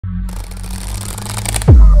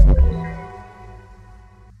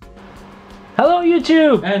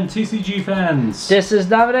YouTube! And TCG fans! This is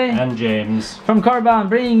Davide and James from Carbon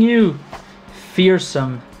bringing you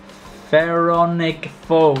fearsome pharaonic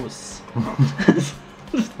foes.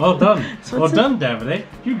 Well done. Well done, Davide.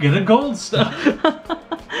 You get a gold star.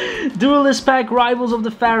 Duelist pack Rivals of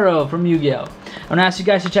the Pharaoh from Yu-Gi-Oh! I want to ask you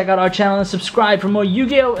guys to check out our channel and subscribe for more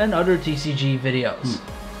Yu-Gi-Oh! And other TCG videos.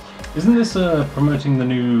 Isn't this promoting the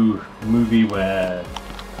new movie where...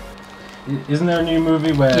 Isn't there a new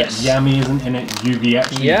movie where Yami isn't in it? Yugi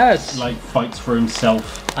actually like fights for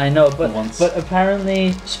himself. I know, but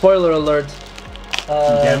apparently, spoiler alert.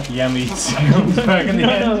 Yami comes back in the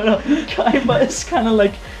end. No. Kaiba is kind of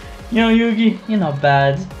like, you know, Yugi, you're not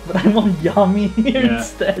bad, but I want Yami here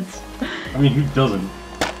instead. I mean, who doesn't?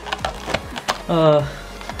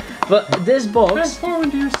 But this box. Transform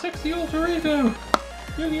into your sexy alter ego,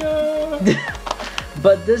 Yu-Gi-Oh!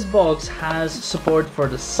 But this box has support for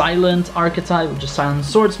the Silent archetype, which is Silent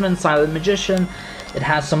Swordsman, Silent Magician. It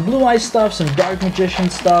has some Blue Eye stuff, some Dark Magician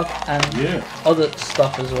stuff, and other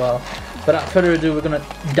stuff as well. But without further ado, we're gonna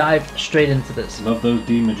dive straight into this. Love those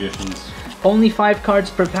D Magicians. Only 5 cards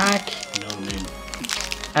per pack. No need.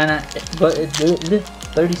 And but it's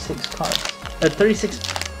 36 cards. 36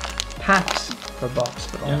 packs per box,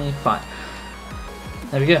 but only 5.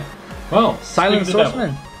 There we go. Well, Silent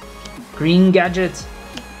Swordsman. Green Gadget,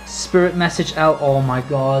 Spirit Message L. Oh my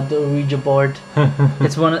god, the Ouija board. There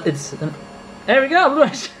we go, Blue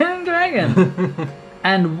Eyes Dragon.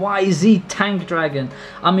 And YZ Tank Dragon.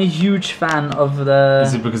 I'm a huge fan of the...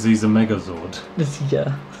 Is it because he's a Megazord?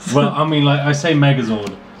 Yeah. Well, I mean, like, I say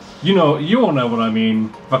Megazord. You know, you all know what I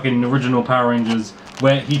mean. Fucking original Power Rangers,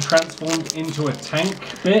 where he transformed into a tank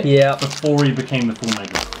bit before he became the full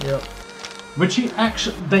Megazord. Yep. Which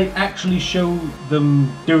they actually show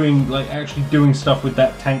them doing, actually doing stuff with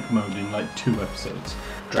that tank mode in, 2 episodes.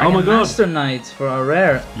 Dragon Master Knight for our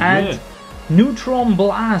rare. And Neutron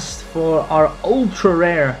Blast for our ultra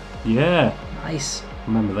rare. Yeah. Nice.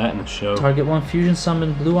 Remember that in the show. Target 1 Fusion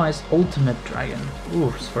Summon Blue Eyes Ultimate Dragon. Ooh,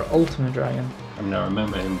 it's for Ultimate Dragon. I mean, I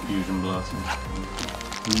remember him Fusion Blasting.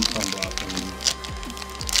 Neutron Blasting.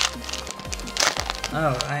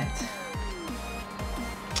 Alright.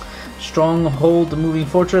 Stronghold, the Moving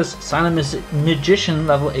Fortress, Silent Magician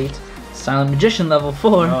level 8, Silent Magician level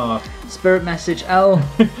 4, Spirit Message L,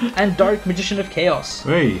 and Dark Magician of Chaos.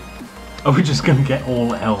 Wait, are we just gonna get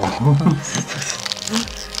all L?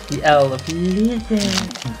 The L of Lizard.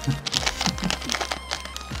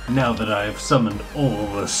 Now that I have summoned all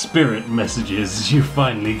the spirit messages, you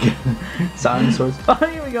finally get Silent Swords. Oh,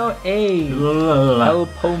 here we go. A Hell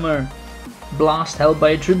Pomer, Blast held by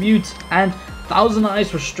a tribute, and Thousand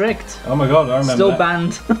Eyes Restrict. Oh my god, I remember. Still that.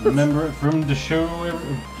 banned. Remember it from the show.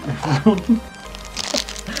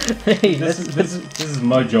 Hey, this is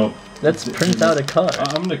my job. Let's print out a card.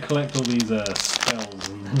 I'm gonna collect all these spells,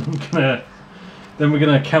 and then we're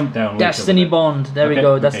gonna count down. Destiny Bond. There we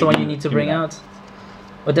go. That's the one you need to bring out.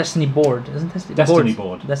 Or Destiny Board, isn't it? Destiny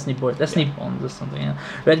Board. Destiny Board. Destiny Bond or something. Yeah.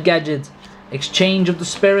 Red Gadget. Exchange of the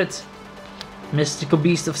Spirit. Mystical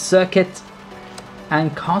Beast of Circuit.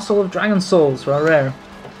 And Castle of Dragon Souls for our rare.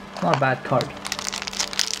 Not a bad card.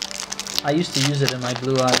 I used to use it in my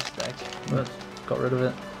Blue Eyes deck, but got rid of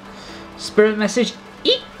it. Spirit Message.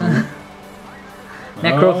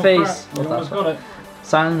 Necroface. You almost got it.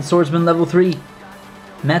 Silent Swordsman level 3.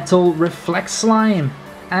 Metal Reflex Slime.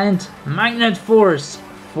 And Magnet Force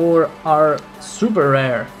for our super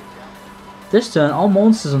rare. This turn, all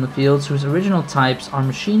monsters on the field whose original types are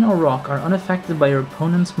machine or rock are unaffected by your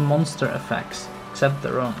opponent's monster effects. Except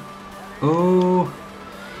their own. Oh.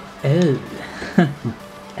 Oh.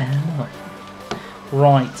 Oh.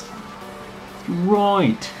 Right.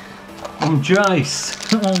 Right. I'm Jace.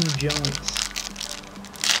 I'm Jace.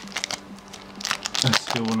 I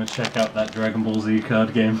still want to check out that Dragon Ball Z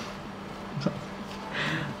card game.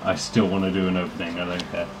 I still want to do an opening, I don't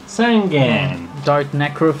care. Sangan! Dark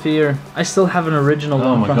Necrofear. I still have an original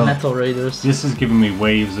one from Metal Raiders. This is giving me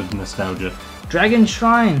waves of nostalgia. Dragon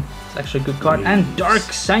Shrine. It's actually a good card. And Dark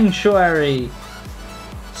Sanctuary.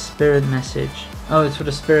 Spirit Message. Oh, it's for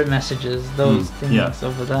the Spirit Messages. Those things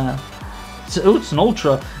over there. It's an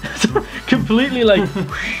Ultra. Completely like...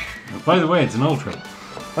 By the way, it's an Ultra.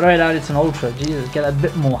 Alright, it's an Ultra. Jesus, get a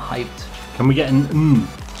bit more hyped. Can we get an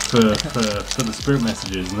for the Spirit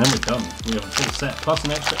Messages, and then we're done. We have a full set, plus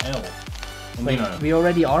an extra L. And wait, we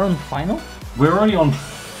already are on final? We're already on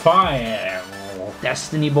fire.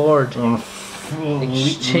 Destiny Board. We're on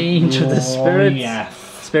Exchange of the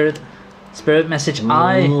Spirit. Spirit Message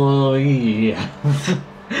I.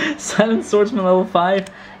 Silent Swordsman level 5.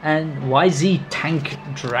 And YZ Tank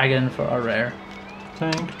Dragon for our rare.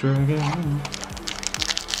 Tank Dragon.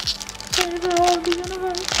 Favorite of the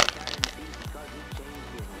universe.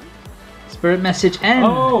 Spirit Message N.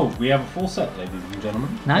 Oh, we have a full set, ladies and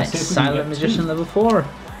gentlemen. Nice. Silent Magician level 4.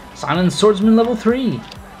 Silent Swordsman level 3.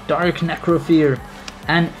 Dark Necrofear.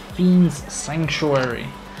 And Fiend's Sanctuary.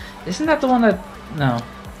 Isn't that the one that... No.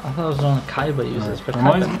 I thought it was the one that Kaiba uses. But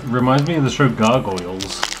reminds me of the show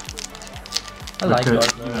Gargoyles. I like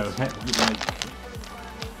Gargoyles. You know,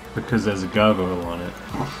 because there's a gargoyle on it.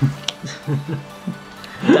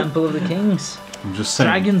 Temple of the Kings. I'm just saying.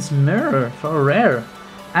 Dragon's Mirror for a rare.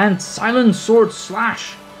 And Silent Sword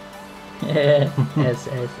Slash. Yes.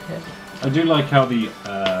 I do like how the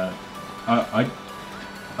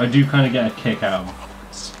I do kind of get a kick out of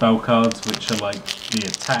spell cards, which are like the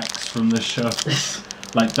attacks from the show,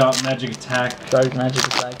 like Dark Magic Attack. Dark Magic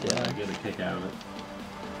Attack, yeah. I get a kick out of it.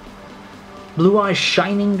 Blue Eye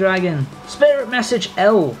Shining Dragon. Spirit Message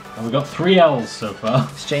L. And we got 3 L's so far.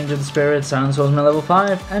 Exchange of the Spirit, Silent Swordsman level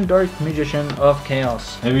 5, and Dark Magician of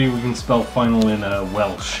Chaos. Maybe we can spell final in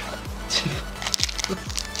Welsh.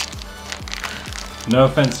 No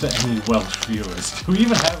offense to any Welsh viewers. Do we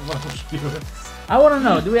even have Welsh viewers? I want to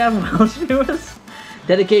know, do we have Welsh viewers?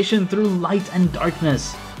 Dedication Through Light and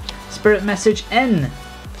Darkness. Spirit Message N.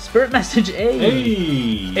 Spirit Message A.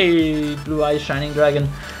 Hey! Blue Eye Shining Dragon.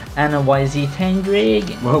 And a YZ10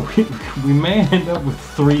 Dragon. Well, we may end up with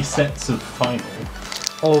 3 sets of final.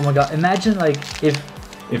 Oh my god, imagine like if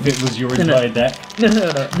it was your entire deck.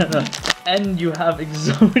 No. And you have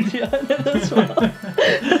Exodia in it as well.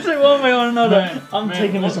 It's like one way or another. I'm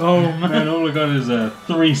taking this home. Man, all I got is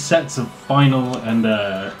 3 sets of final and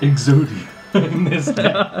Exodia in this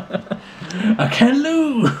deck. I can't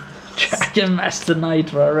lose! Dragon Master Knight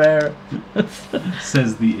for a rare.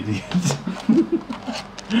 Says the idiot.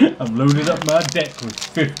 I've loaded up my deck with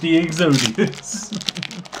 50 Exodias.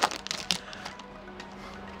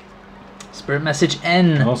 Spirit Message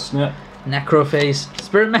N. Oh snap. Necroface.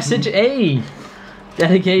 Spirit Message A.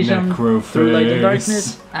 Dedication Necroface. Through Light and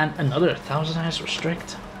Darkness. And another 1000 Eyes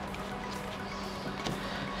Restrict.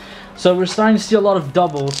 So we're starting to see a lot of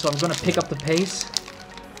doubles, so I'm going to pick up the pace.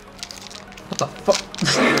 What the fuck?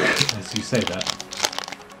 As you say that.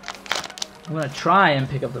 I'm going to try and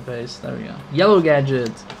pick up the pace. There we go. Yellow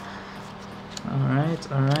Gadget.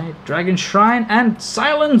 Alright. Dragon Shrine and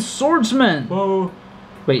Silent Swordsman. Whoa.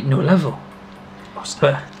 Wait, no level.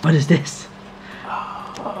 But what is this?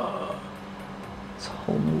 It's a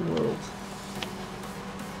whole new world.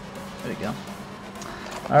 There we go.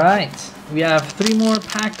 Alright, we have 3 more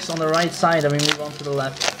packs on the right side and we move on to the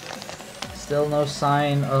left. Still no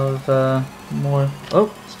sign of more...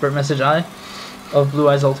 Oh, Spirit Message I of Blue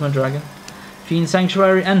Eye's Ultimate Dragon. Fiend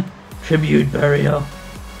Sanctuary and Tribute Burial.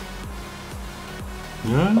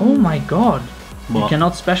 Yeah. Oh my god. What? You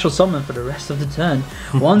cannot special summon for the rest of the turn.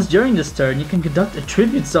 Once during this turn, you can conduct a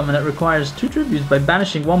tribute summon that requires 2 tributes by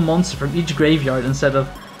banishing 1 monster from each graveyard instead of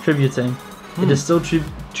tributing. It is still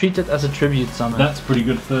treated as a tribute summon. That's pretty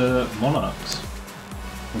good for Monarchs.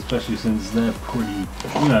 Especially since they're pretty...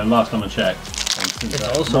 You know, last time I checked. It's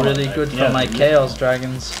also really good for my Chaos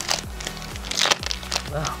Dragons.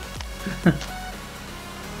 Wow.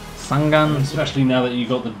 Sangan. Especially now that you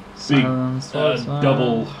got the big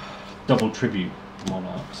double tribute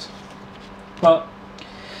Monarchs. But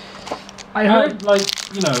I heard, like,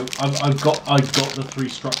 you know, I've got the 3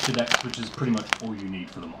 structure decks, which is pretty much all you need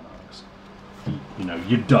for the Monarchs. You know,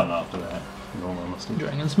 you're done after that. In all honesty.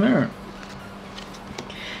 Dragon's Mirror.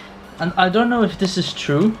 And I don't know if this is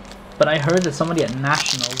true, but I heard that somebody at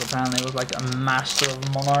Nationals apparently was like a master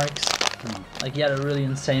of Monarchs. Like he had a really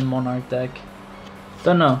insane Monarch deck.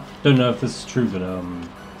 Don't know. Don't know if this is true, but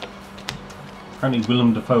apparently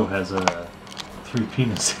Willem Dafoe has 3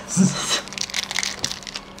 penises.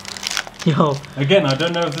 Yo. Again, I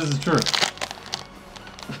don't know if this is true.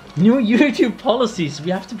 New YouTube policies.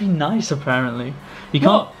 We have to be nice apparently. We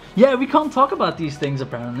can't. What? Yeah, we can't talk about these things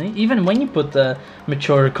apparently. Even when you put the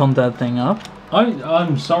mature content thing up.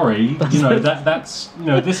 I'm sorry. You know that's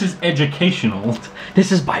this is educational.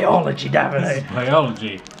 This is biology, David. This is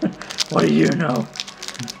biology. What do you know?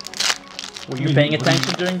 Were you paying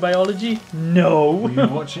attention during biology? No. Were you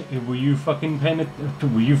watching? Were you fucking paying?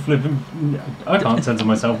 Were you flipping? I can't censor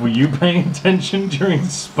myself. Were you paying attention during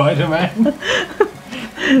Spider-Man?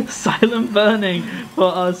 Silent Burning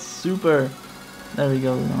for us super. There we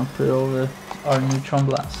go. We're gonna put it over our neutron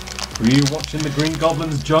blast. Were you watching the Green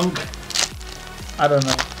Goblin's junk? I don't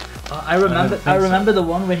know. I remember the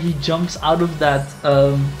one where he jumps out of that.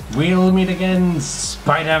 We'll meet again,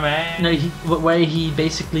 Spider-Man. No, where he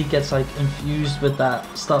basically gets like infused with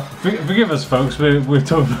that stuff. Forgive us, folks. We're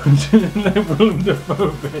talking about Willem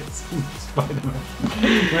Dafoe bits in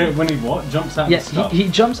Spider-Man. when he what jumps out? Yes, of the he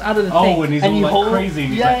jumps out of the thing. Oh, and he's all like crazy.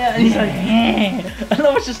 And he's and he's like, and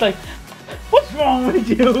I was just like, what's wrong with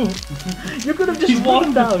you? You could have just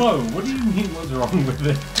walked out. What do you mean? What's wrong with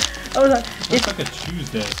it? I was like, it's like a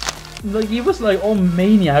Tuesday. Like he was like all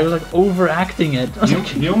maniac. I was like overacting it. I was like,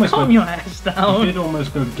 he almost calm your ass down. He did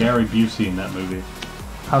almost go Gary Busey in that movie.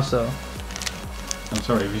 How so? I'm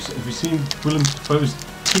sorry. Have you seen Willem Dafoe's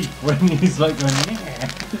teeth when he's like going yeah,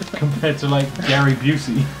 compared to like Gary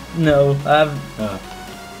Busey? No,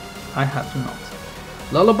 I have not.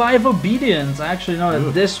 Lullaby of Obedience. I actually know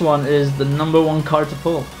that this one is the #1 card to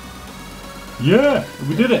pull. Yeah,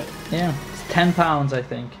 we did it. Yeah, it's £10, I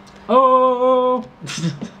think. Oh.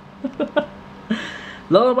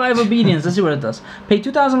 Lullaby of Obedience, let's see what it does. Pay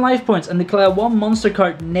 2,000 life points and declare one monster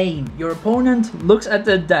card name. Your opponent looks at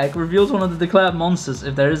their deck, reveals one of the declared monsters,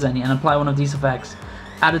 if there is any, and apply one of these effects.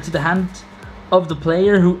 Added to the hand of the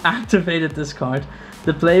player who activated this card.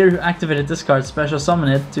 The player who activated this card special summon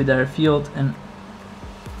it to their field and...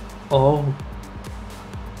 Oh.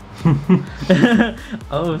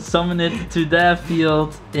 Oh, summon it to their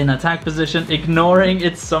field in attack position, ignoring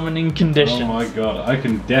its summoning conditions. Oh my god, I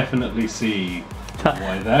can definitely see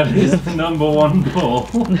why that is the #1 pull.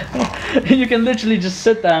 You can literally just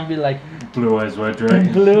sit there and be like, Blue Eyes White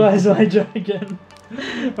Dragon. Blue Eyes White Dragon.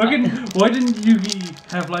 Why didn't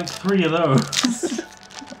Yugi have like 3 of those?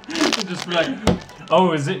 And just be like,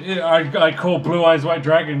 oh, is it? I call Blue Eyes White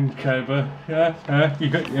Dragon, Kaiba. Yeah,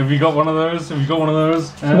 have you got one of those? Have you got one of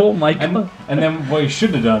those? Oh my god! And then what you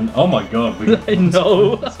should have done? Oh my god! I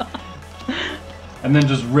know. And then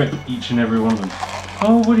just rip each and every one of them.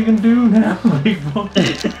 Oh, what are you gonna do now?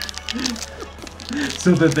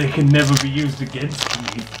 So that they can never be used against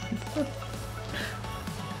me.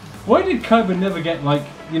 Why did Kaiba never get like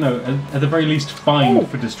at the very least fined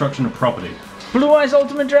for destruction of property? Blue Eyes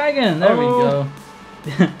Ultimate Dragon. There we go.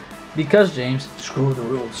 Because James, screw the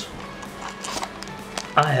rules.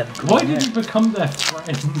 I have. Why did he become their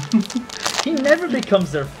friend? He never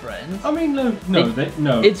becomes their friend. I mean, no.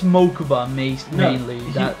 It's Mokuba mainly.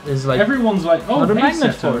 That is like everyone's like, oh, the hey,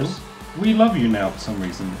 Magnet Seto, Force. We love you now for some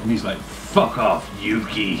reason, and he's like, fuck off,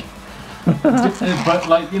 Yuki. But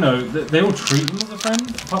like they all treat him as a friend,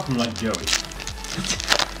 apart from like Joey.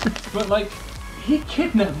 But like. He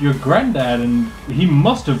kidnapped your granddad and he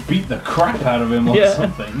must have beat the crap out of him or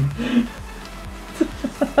something.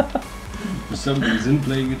 For some reason,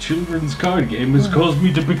 playing a children's card game has caused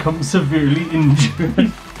me to become severely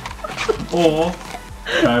injured. Or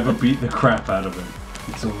Kaiba beat the crap out of him.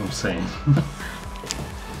 That's all I'm saying.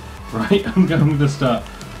 Right, I'm going to start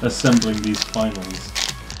assembling these finals.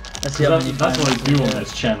 That's what I do on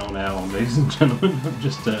this channel now, ladies and gentlemen. I'm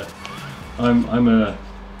just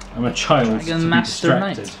I'm a child Dragon to Master be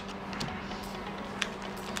distracted. Knight.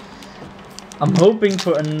 I'm hoping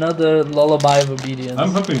for another Lullaby of Obedience.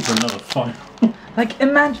 I'm hoping for another final. Like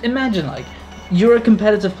imagine like you're a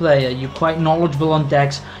competitive player, you're quite knowledgeable on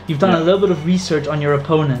decks, you've done a little bit of research on your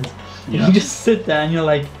opponent. Yeah. You just sit there and you're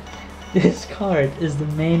like, this card is the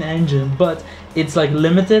main engine, but it's like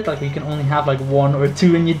limited, like you can only have like 1 or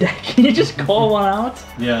 2 in your deck. Can you just call one out?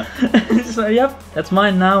 Yeah. So yep, that's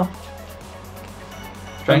mine now.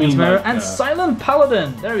 Dragon's Mirror and Silent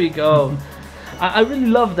Paladin. There we go. I really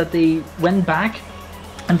love that they went back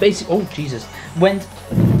and basically. Oh Jesus!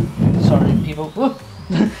 Sorry, people.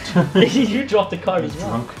 You dropped the card as well.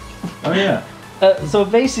 Drunk. Oh yeah. So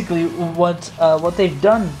basically, what they've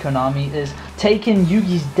done, Konami, is taken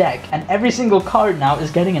Yugi's deck, and every single card now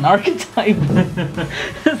is getting an archetype.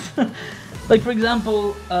 Like for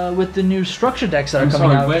example, with the new structure decks that are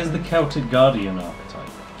coming out. Where's the Celtic Guardian archetype?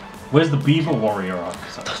 Where's the Beaver Warrior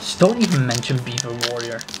archetype? Just don't even mention Beaver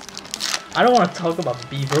Warrior. I don't want to talk about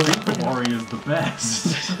Beaver Warrior. Beaver Warrior's the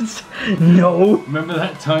best. No. Remember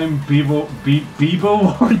that time Beaver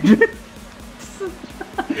Warrior?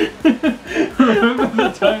 Remember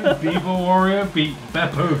the time Beaver Warrior beat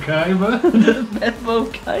Beppo Kaiba? Beppo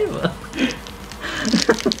Kaiba.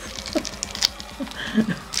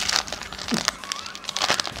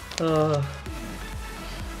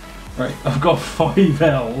 Right, I've got 5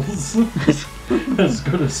 L's. That's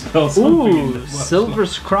gonna spell something. Ooh, Silver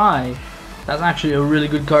Scry. That's actually a really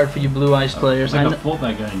good card for you Blue Eyes players. I fought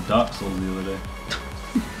that guy in Dark Souls the other day.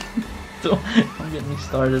 Don't get me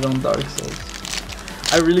started on Dark Souls.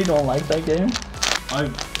 I really don't like that game.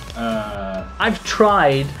 I've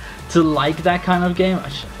tried to like that kind of game. I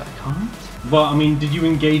can't. Well, I mean, did you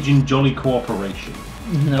engage in jolly cooperation?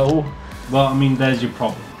 No. Well, I mean, there's your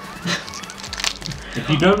problem. If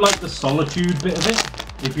you don't like the solitude bit of it,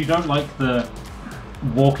 if you don't like the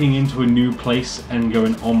walking into a new place and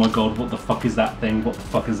going, oh my god, what the fuck is that thing? What the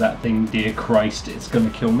fuck is that thing? Dear Christ, it's gonna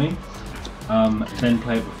kill me. Then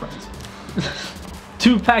play it with friends.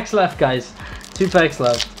 2 packs left, guys. 2 packs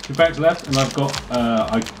left. 2 packs left, and I've got,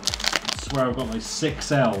 I swear I've got like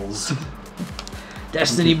 6 L's.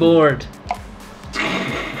 Destiny board.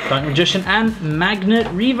 Dark Magician and Magnet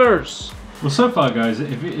Reverse. Well, so far, guys,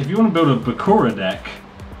 if you want to build a Bakura deck,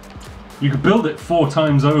 you could build it 4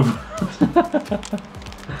 times over.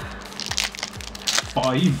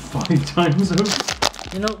 5 times over.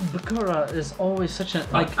 You know, Bakura is always such a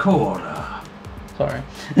Bakura. Sorry.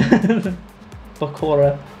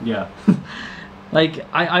 Bakura. Yeah. Like,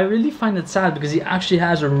 I really find it sad because he actually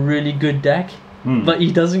has a really good deck, but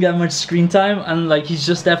he doesn't get much screen time, and like he's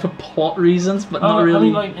just there for plot reasons, but not really. I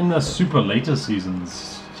mean, like in the super later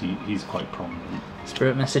seasons, he's quite prominent.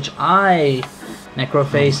 Spirit Message Eye,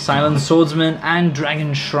 Necroface, Silent Swordsman, and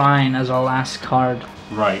Dragon Shrine as our last card.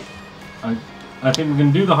 Right. I think we're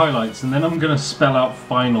going to do the highlights, and then I'm going to spell out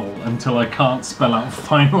final until I can't spell out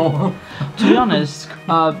final. To be honest,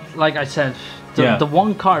 like I said, the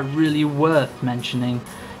one card really worth mentioning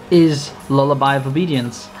is Lullaby of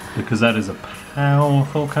Obedience. Because that is a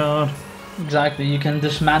powerful card. Exactly, you can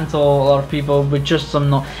dismantle a lot of people with just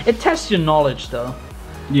some it tests your knowledge though.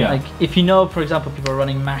 Yeah. Like, if you know, for example, people are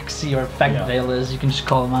running Maxi or Effect Veilers, you can just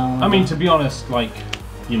call them out. I mean, to be honest, like,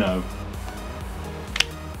 you know...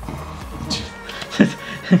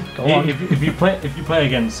 Go on. If you play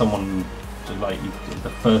against someone, like, the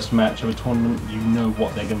first match of a tournament, you know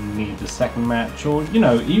what they're going to need the second match, or, you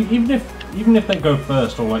know, even if they go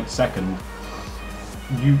first or, like, second,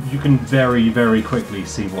 you can very, very quickly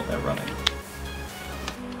see what they're running.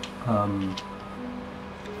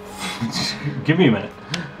 Give me a minute.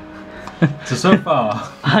 So far...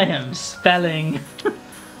 I am spelling.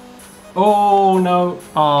 Oh, no.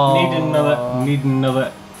 Oh. Need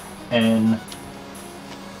another N.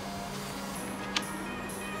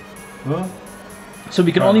 What? So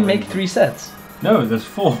we can only make 3 sets? No, there's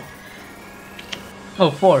 4.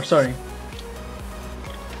 Oh, 4, sorry.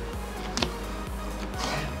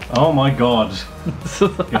 Oh my god.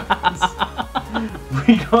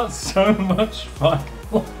 We got so much fun.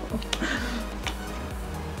 We've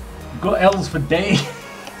got L's for days.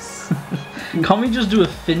 Can't we just do a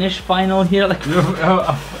finish final here? Like,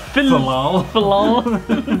 Falal.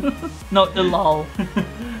 Not the lol.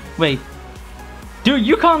 Wait. Dude,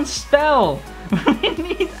 you can't spell! We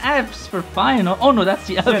need F's for final. Oh no, that's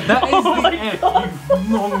the F. Yeah, that is the F, God. You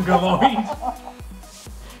mongoloid.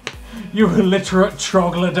 You illiterate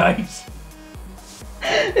troglodyte.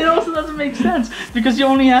 It also doesn't make sense because you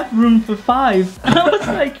only have room for 5. And I was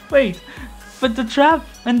like, wait, but the trap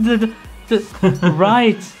and the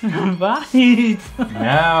right.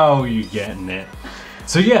 Now you're getting it.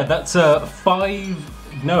 So yeah, that's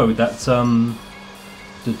 5. No, that's 4.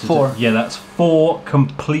 Yeah, that's 4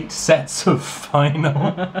 complete sets of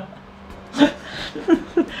final.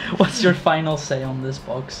 What's your final say on this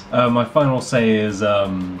box? My final say is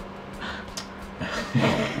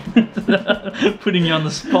putting you on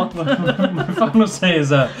the spot. My final say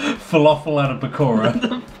is falafel out of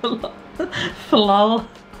Bakura. Falal.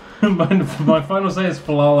 my final say is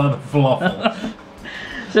falafel out of falafel.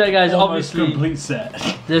 So guys, Almost obviously complete set.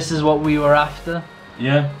 This is what we were after.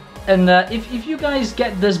 Yeah. And if you guys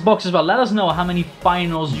get this box as well, let us know how many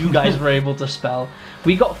finals you guys were able to spell.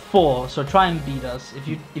 We got 4, so try and beat us.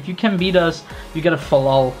 If you can beat us, you get a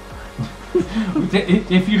falal.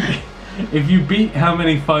 If you beat how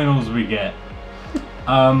many finals we get,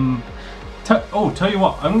 tell you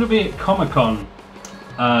what, I'm gonna be at Comic-Con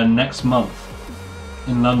next month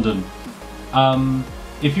in London.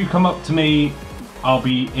 If you come up to me, I'll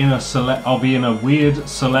be in a weird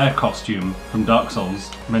Solaire costume from Dark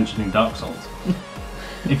Souls, mentioning Dark Souls.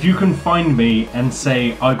 If you can find me and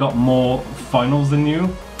say I got more finals than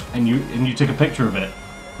you, and you take a picture of it,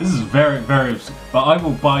 this is very, very obscene, but I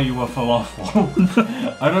will buy you a falafel.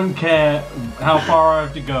 I don't care how far I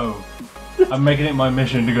have to go. I'm making it my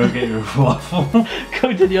mission to go get you a falafel.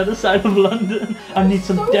 Go to the other side of London. I need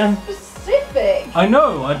some damn specific. I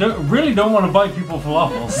know. I really don't want to buy people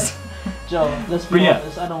falafels. Joe, let's be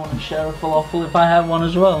honest. I don't want to share a falafel if I have one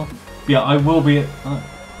as well. Yeah, I will be.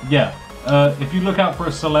 If you look out for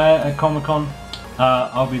a Solaire at Comic-Con,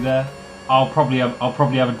 I'll be there. I'll probably have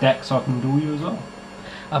a deck so I can duel you as well.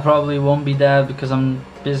 I probably won't be there because I'm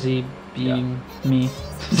busy being me.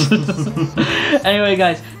 Anyway,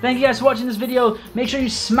 guys, thank you guys for watching this video. Make sure you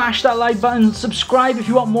smash that like button, subscribe if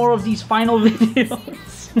you want more of these final videos.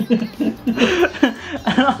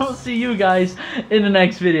 And I will see you guys in the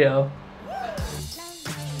next video.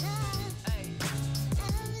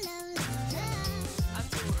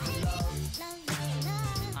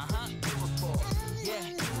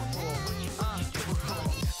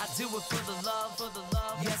 Do it for the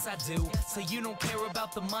love, yes I do. So you don't care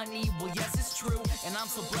about the money, well yes it's true. And I'm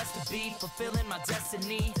so blessed to be fulfilling my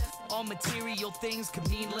destiny. All material things could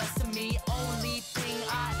mean less to me. Only thing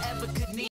I ever could need